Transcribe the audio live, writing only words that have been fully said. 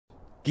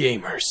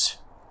Gamers,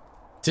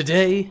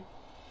 today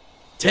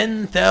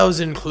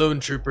 10,000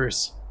 clone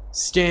troopers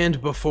stand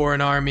before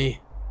an army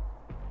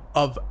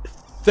of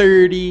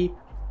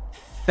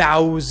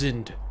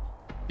 30,000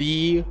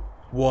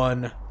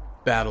 B-1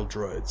 battle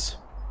droids.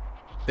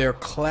 Their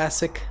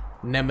classic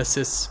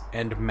nemesis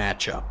and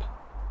matchup.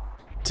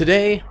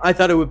 Today, I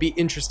thought it would be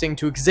interesting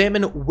to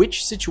examine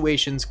which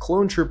situations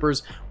clone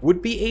troopers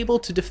would be able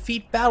to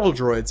defeat battle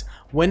droids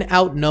when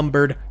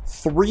outnumbered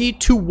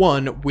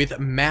 3-1 with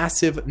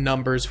massive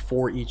numbers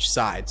for each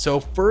side.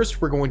 So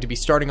first, we're going to be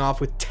starting off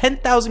with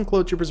 10,000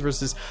 clone troopers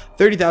versus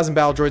 30,000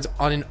 battle droids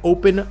on an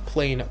open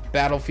plain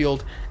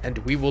battlefield, and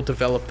we will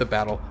develop the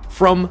battle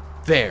from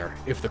there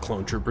if the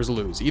clone troopers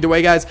lose. Either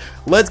way, guys,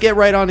 let's get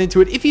right on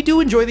into it. If you do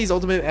enjoy these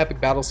ultimate epic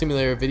battle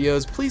simulator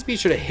videos, please be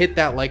sure to hit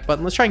that like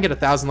button. Let's try and get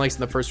 1,000 likes in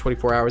the first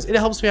 24 hours. It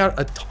helps me out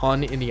a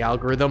ton in the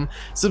algorithm.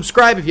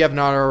 Subscribe if you have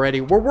not already.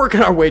 We're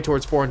working our way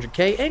towards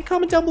 400k, and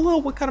comment down below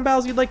what kind of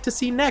battles you'd like to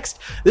see next.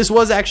 This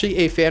was actually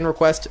a fan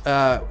request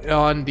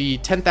on the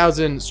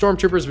 10,000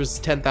 stormtroopers versus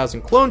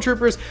 10,000 clone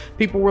troopers.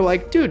 People were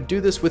like, dude,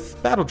 do this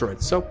with battle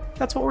droids. So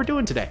that's what we're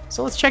doing today.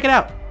 So let's check it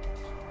out.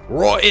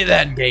 Right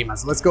then,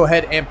 gamers, let's go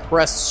ahead and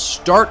press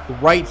start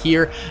right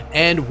here,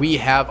 and we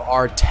have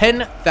our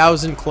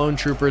 10,000 clone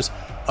troopers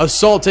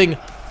assaulting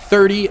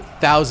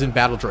 30,000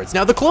 battle droids.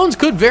 Now, the clones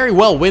could very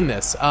well win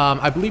this.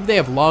 I believe they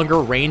have longer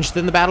range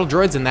than the battle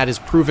droids, and that is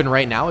proven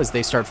right now as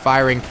they start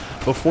firing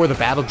before the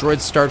battle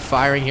droids start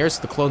firing here.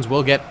 So the clones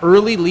will get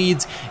early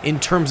leads in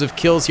terms of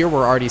kills here.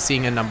 We're already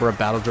seeing a number of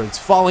battle droids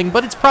falling,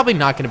 but it's probably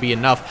not going to be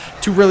enough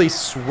to really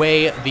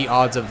sway the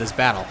odds of this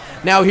battle.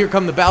 Now, here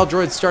come the battle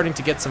droids starting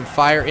to get some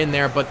fire in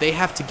there, but they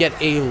have to get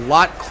a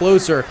lot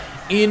closer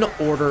in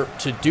order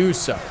to do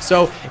so.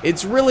 So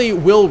it's really,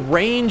 will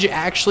range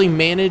actually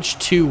manage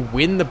to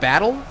win the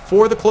battle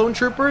for the clone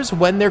troopers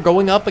when they're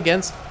going up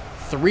against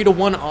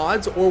 3-1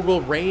 odds, or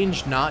will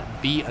range not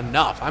be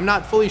enough? I'm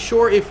not fully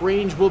sure if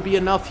range will be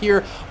enough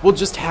here. We'll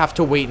just have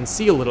to wait and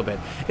see a little bit.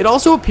 It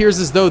also appears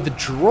as though the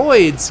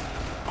droids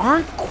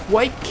aren't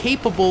quite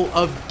capable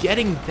of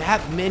getting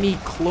that many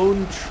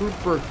clone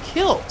trooper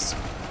kills.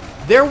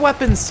 Their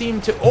weapons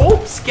seem to...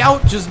 Oh,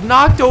 Scout just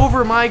knocked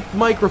over my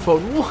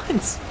microphone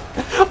once.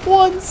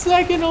 1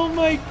 second. Oh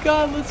my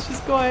god, let's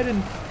just go ahead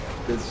and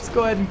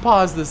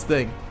pause this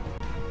thing.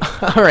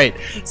 All right,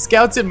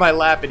 Scout's in my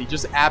lap and he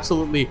just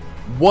absolutely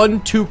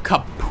 1-2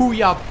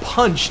 kapuya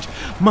punched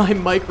my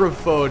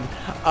microphone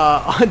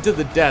onto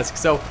the desk.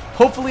 So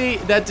hopefully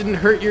that didn't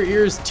hurt your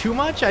ears too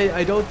much.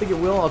 I don't think it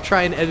will. I'll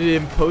try and edit it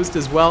in post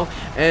as well,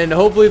 and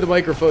hopefully the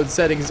microphone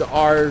settings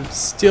are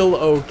still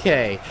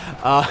okay.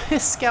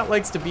 Scout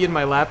likes to be in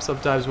my lap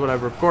sometimes when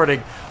I'm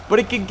recording, but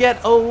it can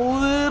get a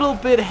little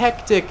bit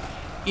hectic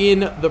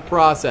in the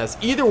process.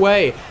 Either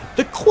way,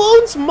 the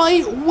clones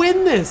might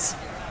win this.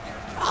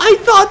 I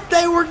thought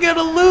they were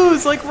gonna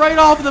lose, like right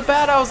off the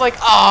bat. I was like,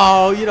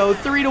 oh, you know,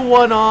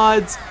 3-1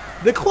 odds.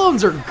 The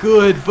clones are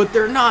good, but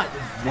they're not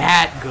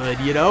that good,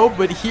 you know?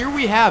 But here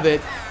we have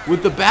it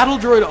with the battle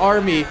droid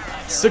army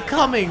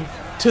succumbing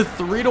to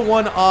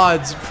 3-1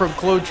 odds from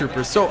clone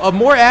troopers. So a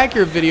more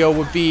accurate video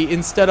would be,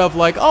 instead of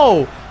like,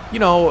 oh, you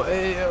know,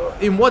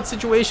 in what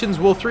situations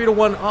will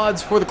 3-1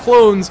 odds for the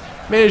clones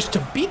manage to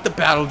beat the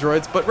battle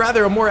droids, but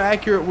rather a more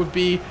accurate would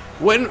be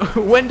when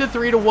do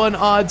 3-1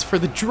 odds for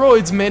the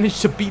droids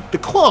manage to beat the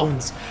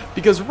clones?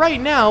 Because right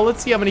now,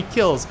 let's see how many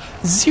kills.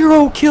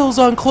 0 kills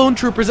on clone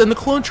troopers, and the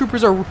clone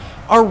troopers are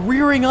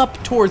rearing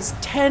up towards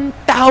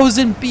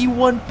 10,000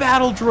 B-1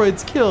 battle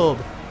droids killed.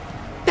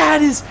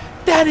 That is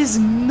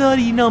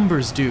nutty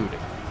numbers, dude.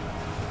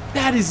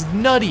 That is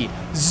nutty.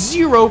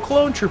 0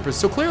 clone troopers.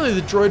 So clearly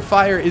the droid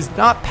fire is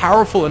not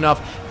powerful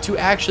enough to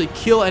actually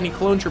kill any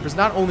clone troopers.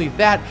 Not only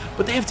that,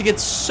 but they have to get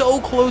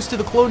so close to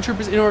the clone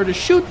troopers in order to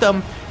shoot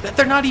them that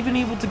they're not even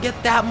able to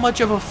get that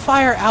much of a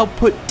fire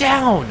output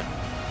down.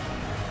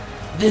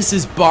 This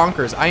is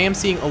bonkers. I am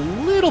seeing a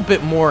little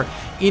bit more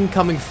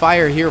incoming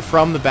fire here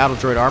from the battle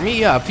droid army.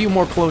 Yeah, a few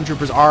more clone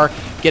troopers are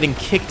getting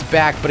kicked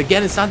back, but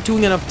again, it's not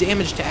doing enough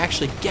damage to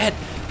actually get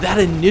that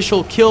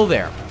initial kill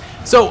there.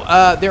 So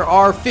there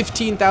are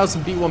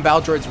 15,000 B-1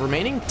 battle droids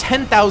remaining,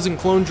 10,000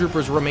 clone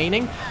troopers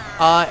remaining,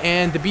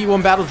 and the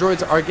B-1 battle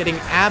droids are getting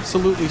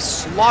absolutely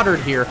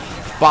slaughtered here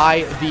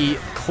by the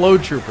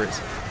clone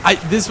troopers.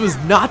 This was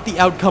not the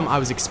outcome I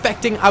was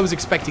expecting. I was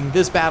expecting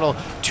this battle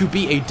to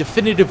be a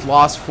definitive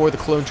loss for the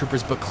clone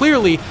troopers, but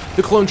clearly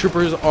the clone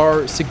troopers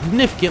are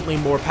significantly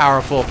more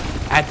powerful,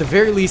 at the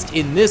very least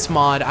in this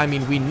mod. I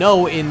mean, we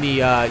know in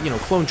the you know,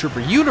 clone trooper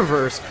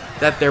universe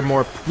that they're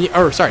more,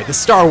 or sorry, the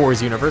Star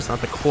Wars universe, not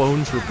the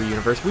clone trooper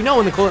universe. We know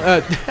in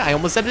the I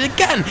almost said it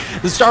again,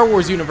 the Star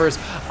Wars universe,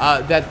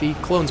 that the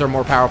clones are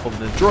more powerful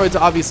than the droids,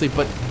 obviously,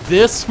 but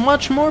this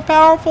much more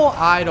powerful?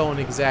 I don't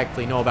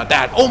exactly know about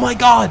that. Oh my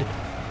god!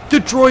 The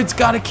droids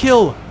got a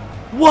kill.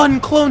 1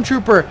 clone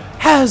trooper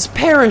has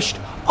perished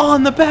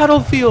on the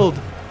battlefield.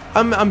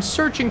 I'm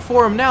searching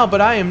for him now,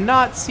 but I am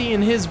not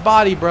seeing his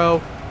body,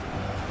 bro.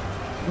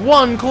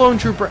 1 clone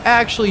trooper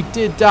actually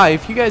did die.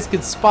 If you guys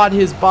could spot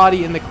his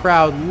body in the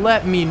crowd,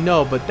 let me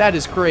know, but that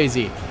is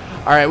crazy.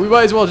 Alright, we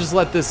might as well just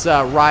let this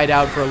ride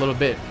out for a little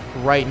bit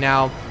right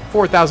now.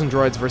 4,000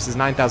 droids versus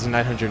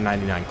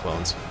 9,999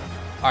 clones.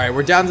 Alright,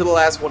 we're down to the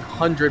last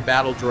 100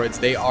 battle droids.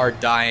 They are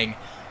dying,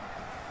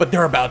 but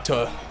they're about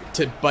to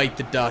bite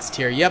the dust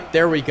here. Yep,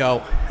 there we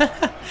go.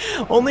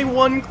 Only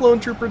one clone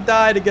trooper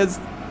died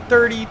against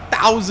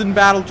 30,000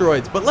 battle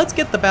droids, but let's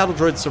get the battle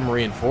droids some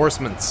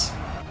reinforcements.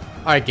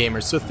 Alright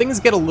gamers, so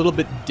things get a little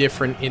bit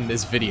different in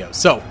this video.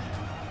 So,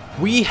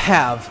 we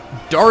have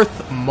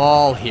Darth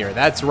Maul here.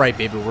 That's right,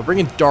 baby. We're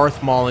bringing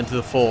Darth Maul into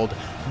the fold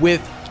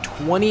with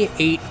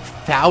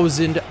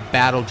 28,000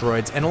 battle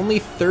droids and only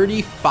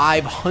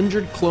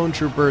 3,500 clone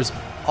troopers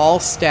all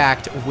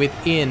stacked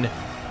within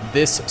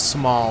this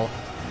small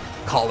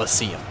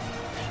Coliseum.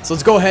 So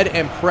let's go ahead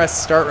and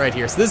press start right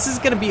here. So this is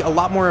going to be a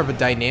lot more of a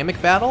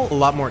dynamic battle, a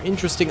lot more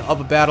interesting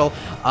of a battle,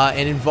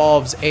 and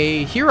involves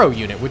a hero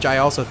unit, which I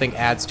also think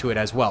adds to it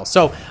as well.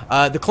 So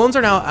the clones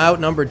are now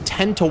outnumbered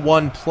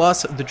 10-1,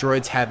 plus the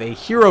droids have a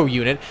hero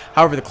unit.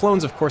 However, the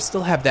clones, of course,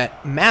 still have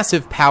that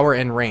massive power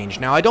and range.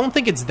 Now, I don't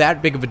think it's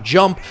that big of a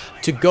jump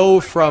to go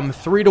from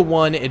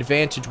 3-1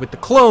 advantage with the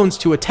clones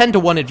to a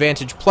 10-1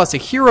 advantage plus a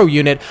hero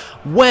unit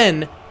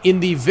when,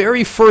 in the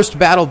very first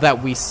battle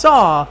that we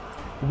saw,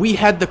 we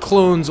had the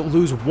clones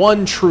lose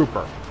one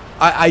trooper.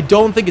 I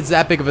don't think it's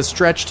that big of a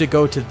stretch to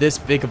go to this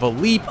big of a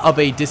leap of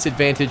a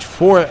disadvantage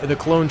for the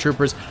clone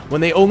troopers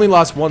when they only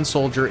lost one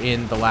soldier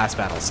in the last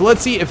battle. So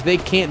let's see if they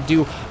can't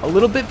do a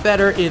little bit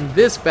better in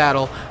this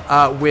battle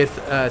with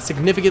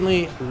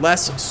significantly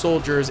less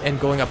soldiers and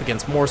going up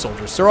against more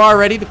soldiers. So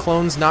already the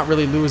clones not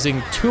really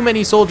losing too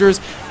many soldiers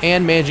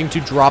and managing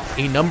to drop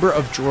a number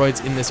of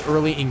droids in this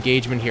early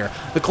engagement here.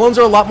 The clones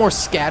are a lot more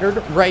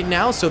scattered right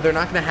now, so they're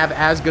not going to have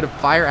as good a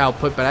fire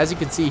output, but as you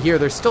can see here,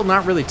 they're still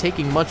not really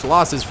taking much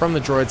losses from the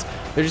droids.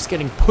 They're just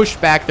getting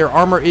pushed back. Their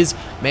armor is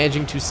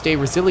managing to stay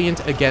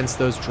resilient against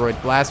those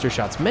droid blaster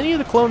shots. Many of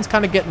the clones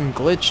kind of getting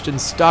glitched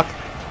and stuck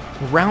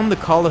around the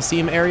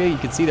Coliseum area. You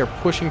can see they're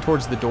pushing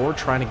towards the door,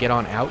 trying to get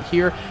on out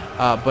here,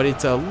 but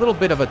it's a little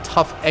bit of a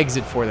tough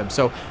exit for them.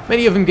 So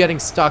many of them getting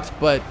stuck,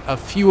 but a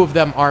few of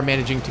them are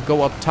managing to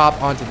go up top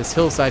onto this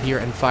hillside here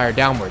and fire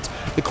downwards.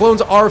 The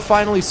clones are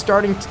finally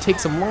starting to take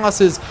some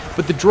losses,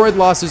 but the droid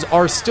losses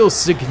are still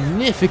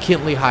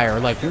significantly higher,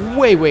 like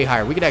way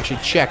higher. We could actually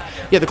check.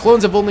 Yeah, the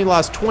clones have only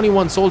lost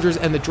 21 soldiers,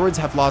 and the droids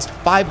have lost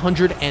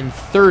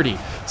 530.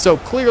 So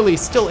clearly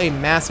still a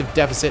massive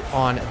deficit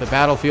on the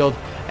battlefield.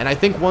 And I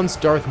think once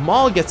Darth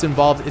Maul gets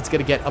involved, it's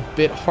going to get a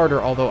bit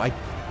harder, although I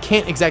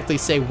can't exactly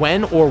say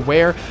when or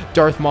where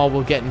Darth Maul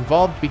will get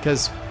involved,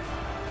 because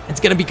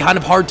it's going to be kind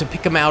of hard to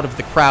pick him out of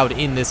the crowd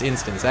in this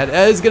instance. That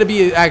is going to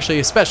be actually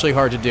especially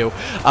hard to do,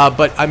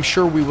 but I'm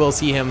sure we will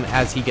see him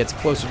as he gets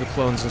closer to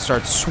clones and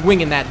starts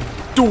swinging that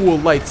dual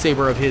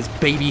lightsaber of his,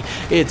 baby.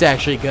 It's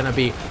actually going to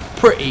be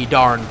pretty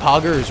darn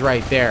poggers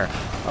right there.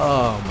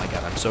 Oh my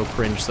god, I'm so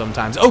cringe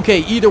sometimes.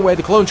 Okay, either way,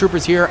 the clone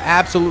troopers here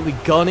absolutely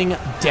gunning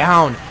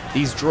down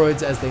these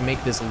droids as they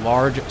make this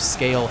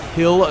large-scale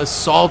hill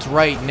assault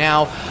right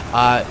now.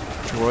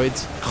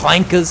 Droids,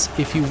 clankas,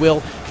 if you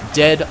will,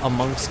 dead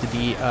amongst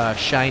the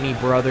shiny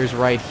brothers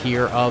right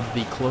here of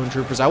the clone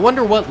troopers. I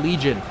wonder what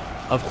legion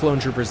of clone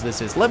troopers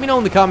this is. Let me know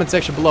in the comment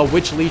section below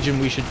which legion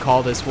we should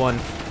call this one.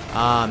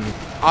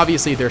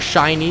 Obviously, they're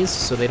shinies,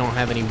 so they don't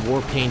have any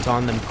war paint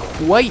on them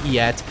quite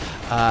yet,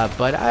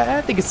 but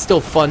I think it's still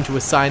fun to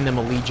assign them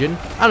a legion.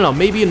 I don't know,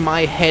 maybe in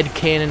my head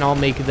canon I'll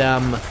make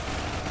them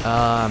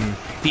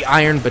the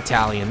Iron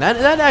Battalion.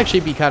 That'd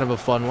actually be kind of a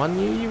fun one.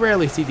 You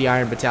rarely see the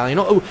Iron Battalion.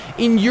 Oh,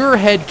 in your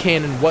head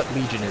canon, what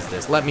legion is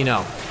this? Let me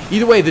know.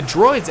 Either way, the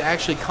droids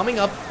actually coming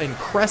up and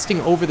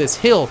cresting over this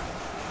hill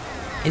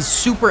is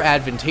super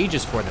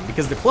advantageous for them,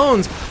 because the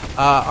clones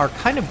are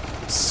kind of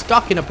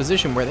stuck in a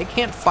position where they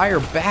can't fire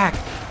back,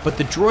 but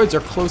the droids are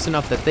close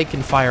enough that they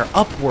can fire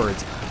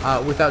upwards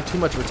without too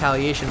much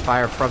retaliation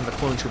fire from the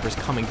clone troopers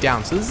coming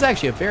down. So this is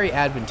actually a very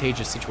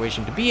advantageous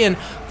situation to be in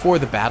for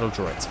the battle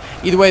droids.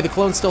 Either way, the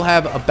clones still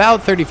have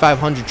about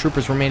 3,500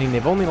 troopers remaining.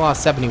 They've only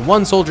lost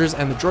 71 soldiers,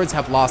 and the droids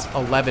have lost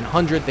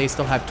 1,100. They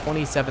still have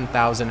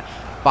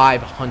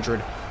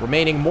 27,500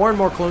 remaining. More and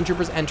more clone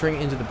troopers entering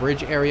into the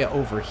bridge area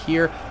over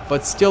here,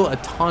 but still a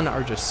ton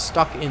are just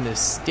stuck in this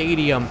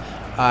stadium.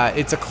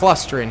 It's a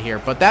cluster in here,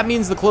 but that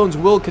means the clones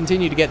will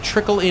continue to get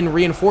trickle-in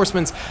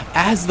reinforcements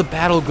as the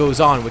battle goes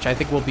on, which I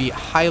think will be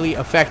highly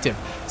effective.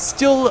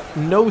 Still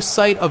no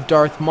sight of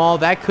Darth Maul.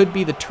 That could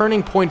be the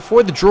turning point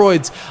for the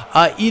droids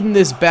in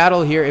this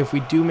battle here if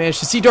we do manage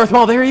to see Darth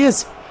Maul. There he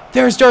is!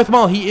 There's Darth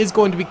Maul. He is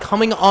going to be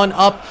coming on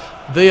up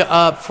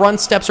the front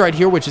steps right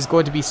here, which is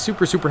going to be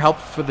super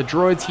helpful for the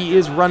droids. He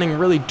is running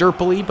really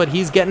derpily, but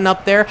he's getting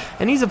up there,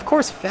 and he's of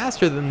course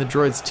faster than the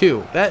droids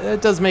too.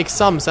 That does make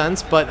some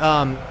sense, but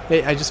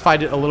I just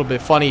find it a little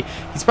bit funny.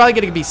 He's probably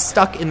going to be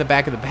stuck in the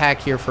back of the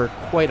pack here for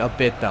quite a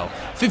bit though.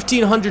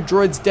 1,500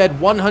 droids dead,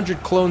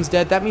 100 clones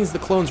dead. That means the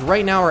clones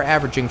right now are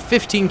averaging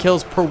 15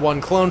 kills per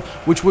one clone,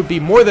 which would be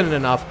more than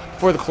enough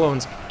for the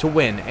clones to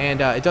win. And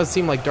it does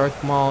seem like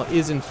Darth Maul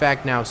is in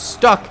fact now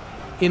stuck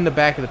in the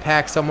back of the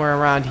pack somewhere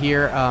around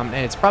here, and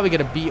it's probably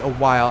going to be a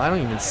while. I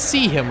don't even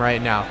see him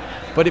right now,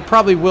 but it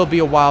probably will be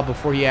a while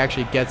before he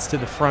actually gets to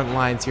the front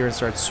lines here and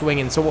starts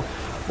swinging. So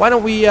why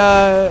don't we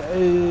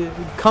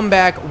come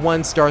back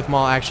once Darth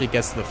Maul actually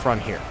gets to the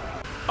front here.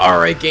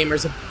 Alright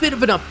gamers, a bit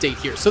of an update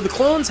here. So the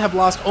clones have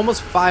lost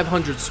almost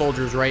 500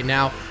 soldiers right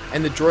now,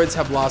 and the droids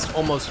have lost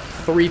almost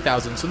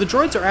 3,000. So the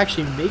droids are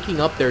actually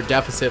making up their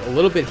deficit a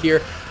little bit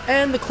here,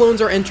 and the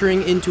clones are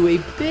entering into a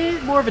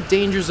bit more of a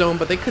danger zone,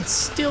 but they could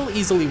still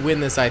easily win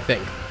this, I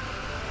think.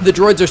 The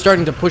droids are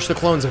starting to push the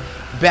clones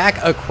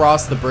back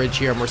across the bridge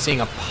here, and we're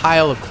seeing a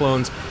pile of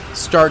clones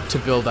start to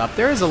build up.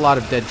 There is a lot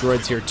of dead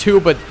droids here too,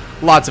 but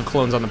lots of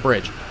clones on the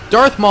bridge.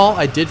 Darth Maul,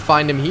 I did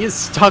find him. He is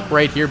stuck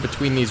right here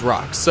between these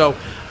rocks. So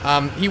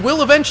he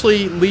will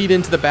eventually lead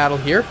into the battle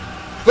here,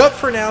 but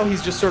for now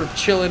he's just sort of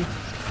chilling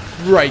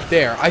right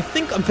there. I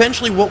think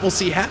eventually what we'll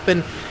see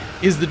happen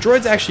is the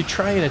droids actually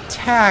try and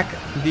attack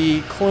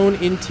the clone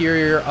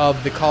interior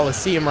of the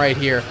Colosseum right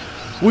here,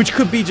 which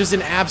could be just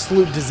an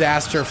absolute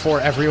disaster for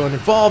everyone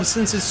involved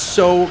since it's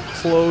so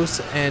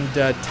close and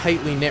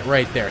tightly knit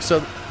right there.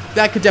 So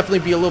that could definitely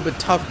be a little bit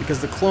tough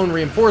because the clone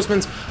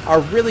reinforcements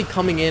are really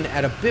coming in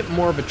at a bit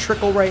more of a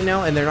trickle right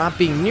now, and they're not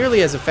being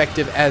nearly as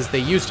effective as they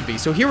used to be.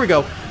 So here we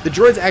go. The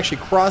droids actually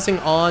crossing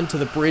on to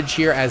the bridge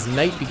here as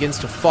night begins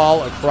to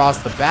fall across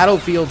the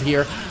battlefield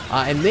here,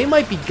 and they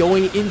might be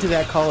going into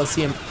that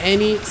Colosseum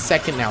any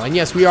second now. And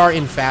yes, we are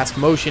in fast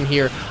motion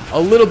here a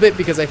little bit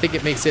because I think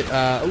it makes it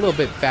a little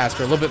bit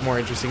faster, a little bit more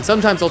interesting.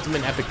 Sometimes Ultimate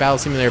and Epic Battle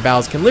Simulator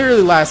battles can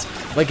literally last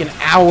like an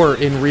hour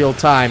in real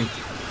time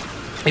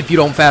if you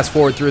don't fast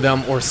forward through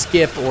them or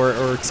skip or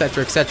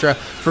etc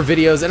for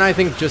videos. And I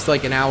think just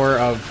like an hour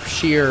of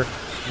sheer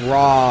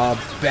raw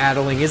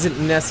battling isn't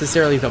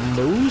necessarily the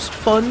most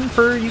fun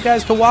for you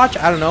guys to watch.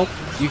 I don't know,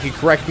 you could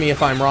correct me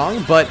if I'm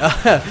wrong, but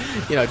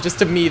you know, just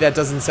to me that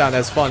doesn't sound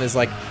as fun as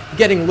like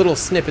getting little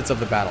snippets of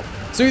the battle.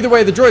 So either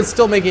way, the droid's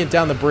still making it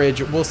down the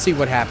bridge. We'll see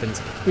what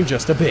happens in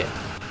just a bit.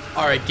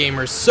 Alright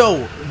gamers,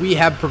 so we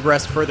have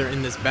progressed further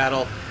in this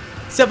battle.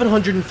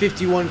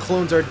 751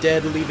 clones are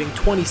dead, leaving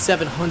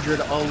 2,700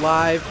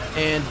 alive,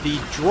 and the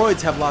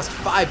droids have lost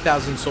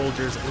 5,000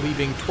 soldiers,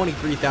 leaving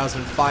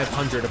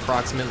 23,500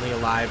 approximately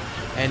alive,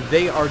 and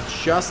they are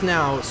just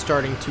now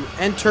starting to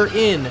enter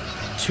in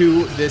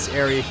to this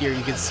area here.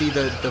 You can see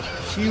the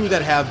few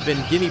that have been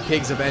guinea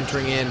pigs of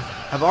entering in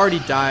have already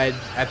died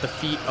at the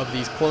feet of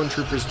these clone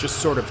troopers, just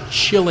sort of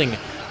chilling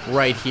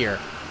right here.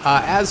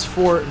 As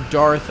for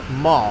Darth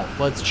Maul,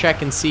 let's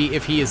check and see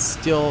if he is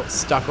still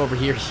stuck over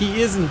here.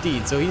 He is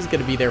indeed, so he's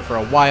going to be there for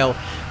a while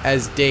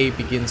as day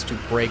begins to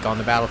break on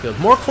the battlefield.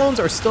 More clones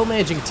are still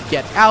managing to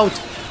get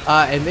out,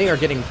 and they are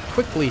getting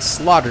quickly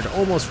slaughtered,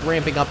 almost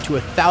ramping up to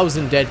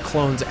 1,000 dead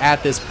clones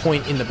at this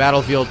point in the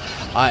battlefield,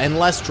 and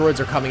less droids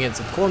are coming in.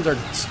 So the clones are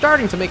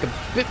starting to make a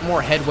bit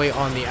more headway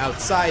on the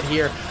outside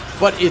here,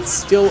 but it's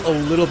still a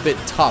little bit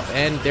tough.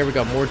 And there we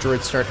go, more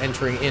droids start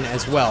entering in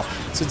as well.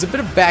 So it's a bit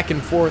of back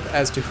and forth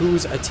as to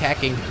who's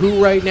attacking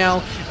who right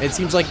now. It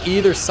seems like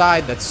either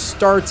side that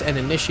starts and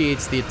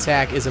initiates the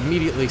attack is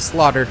immediately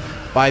slaughtered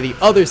by the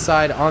other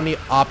side on the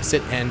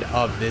opposite end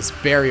of this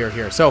barrier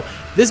here. So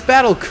this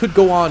battle could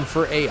go on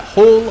for a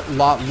whole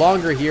lot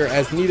longer here,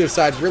 as neither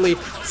side really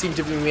seem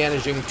to be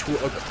managing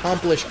to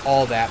accomplish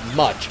all that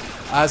much.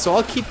 So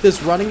I'll keep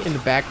this running in the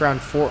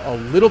background for a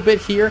little bit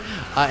here,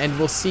 and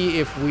we'll see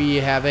if we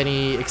have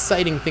any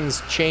exciting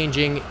things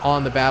changing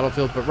on the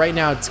battlefield. But right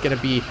now it's going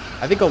to be,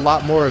 I think, a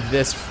lot more of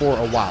this for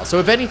a while. So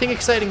if anything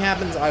exciting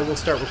happens, I will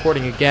start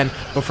recording again,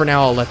 but for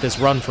now I'll let this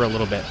run for a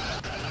little bit.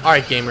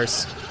 Alright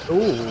gamers.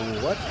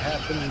 Ooh, what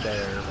happened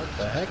there? What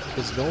the heck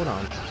is going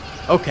on?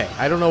 Okay,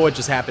 I don't know what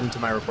just happened to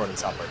my recording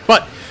software,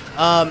 but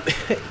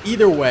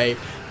either way,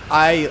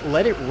 I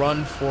let it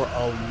run for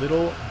a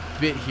little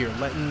bit here,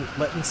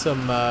 letting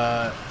some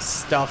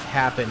stuff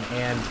happen,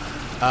 and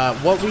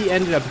what we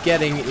ended up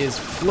getting is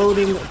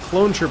floating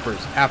clone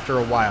troopers after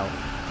a while,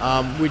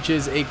 which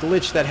is a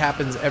glitch that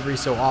happens every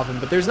so often,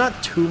 but there's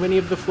not too many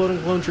of the floating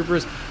clone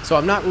troopers, so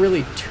I'm not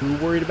really too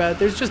worried about it.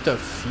 There's just a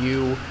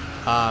few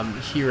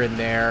here and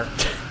there.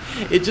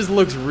 It just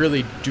looks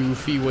really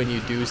doofy when you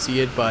do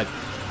see it, but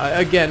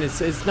again,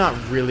 it's not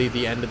really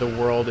the end of the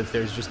world if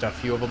there's just a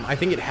few of them. I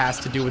think it has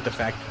to do with the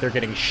fact that they're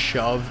getting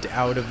shoved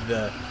out of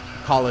the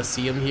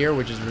Colosseum here,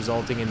 which is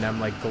resulting in them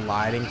like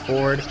gliding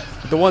forward.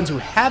 But the ones who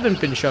haven't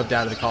been shoved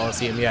out of the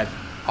Colosseum yet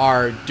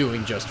are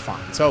doing just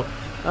fine. So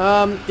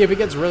if it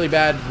gets really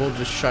bad, we'll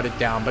just shut it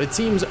down, but it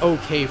seems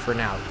okay for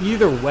now.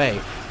 Either way,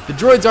 the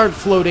droids aren't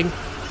floating,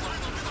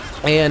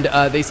 and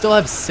they still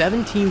have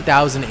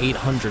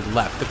 17,800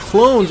 left. The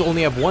clones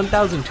only have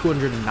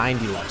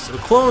 1,290 left. So the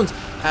clones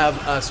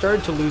have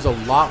started to lose a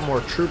lot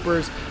more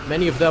troopers.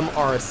 Many of them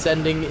are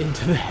ascending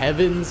into the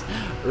heavens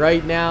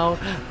right now.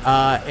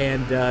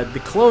 And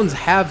the clones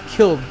have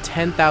killed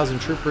 10,000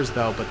 troopers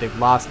though, but they've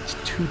lost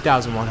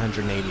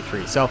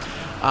 2,183. So,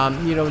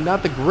 you know,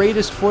 not the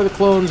greatest for the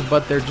clones,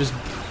 but they're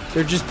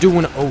just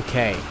doing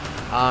okay.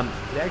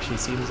 It actually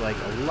seems like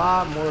a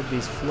lot more of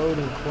these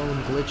floating clone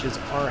glitches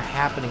are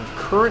happening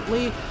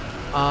currently.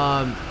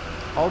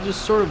 I'll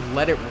just sort of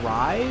let it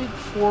ride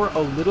for a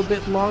little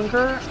bit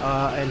longer,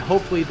 and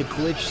hopefully the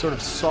glitch sort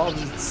of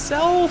solves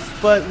itself,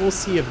 but we'll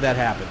see if that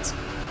happens.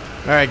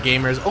 Alright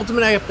gamers,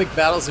 Ultimate Epic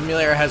Battle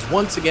Simulator has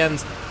once again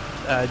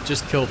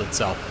just killed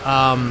itself.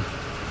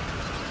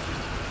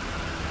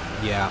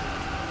 Yeah,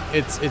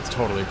 it's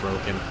totally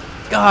broken.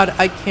 God,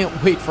 I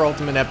can't wait for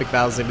Ultimate Epic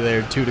Battle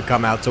Simulator 2 to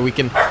come out so we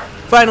can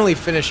finally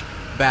finish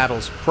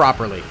battles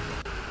properly.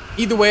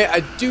 Either way,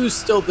 I do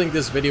still think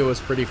this video was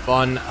pretty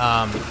fun,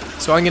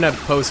 so I'm going to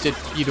post it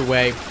either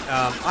way.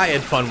 I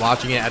had fun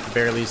watching it at the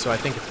very least, so I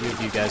think a few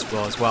of you guys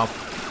will as well.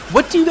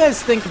 What do you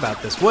guys think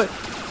about this?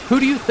 Who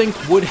do you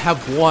think would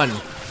have won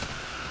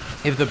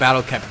if the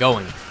battle kept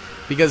going?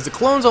 Because the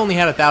clones only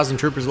had 1,000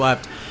 troopers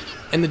left,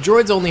 and the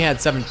droids only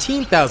had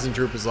 17,000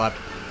 troopers left.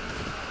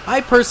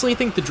 I personally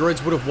think the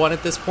droids would have won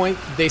at this point.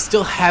 They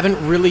still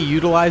haven't really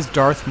utilized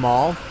Darth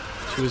Maul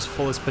to his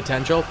fullest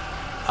potential.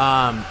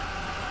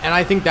 And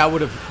I think that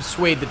would have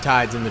swayed the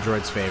tides in the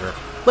droids' favor.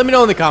 Let me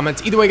know in the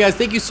comments. Either way, guys,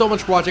 thank you so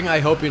much for watching. I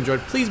hope you enjoyed.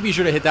 Please be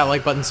sure to hit that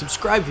like button,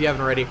 subscribe if you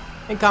haven't already,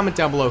 and comment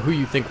down below who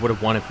you think would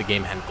have won if the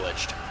game hadn't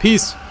glitched.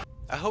 Peace!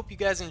 I hope you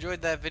guys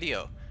enjoyed that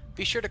video.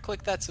 Be sure to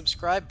click that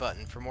subscribe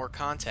button for more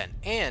content,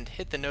 and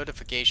hit the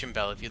notification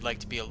bell if you'd like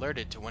to be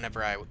alerted to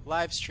whenever I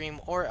live stream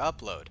or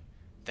upload.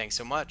 Thanks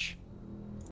so much.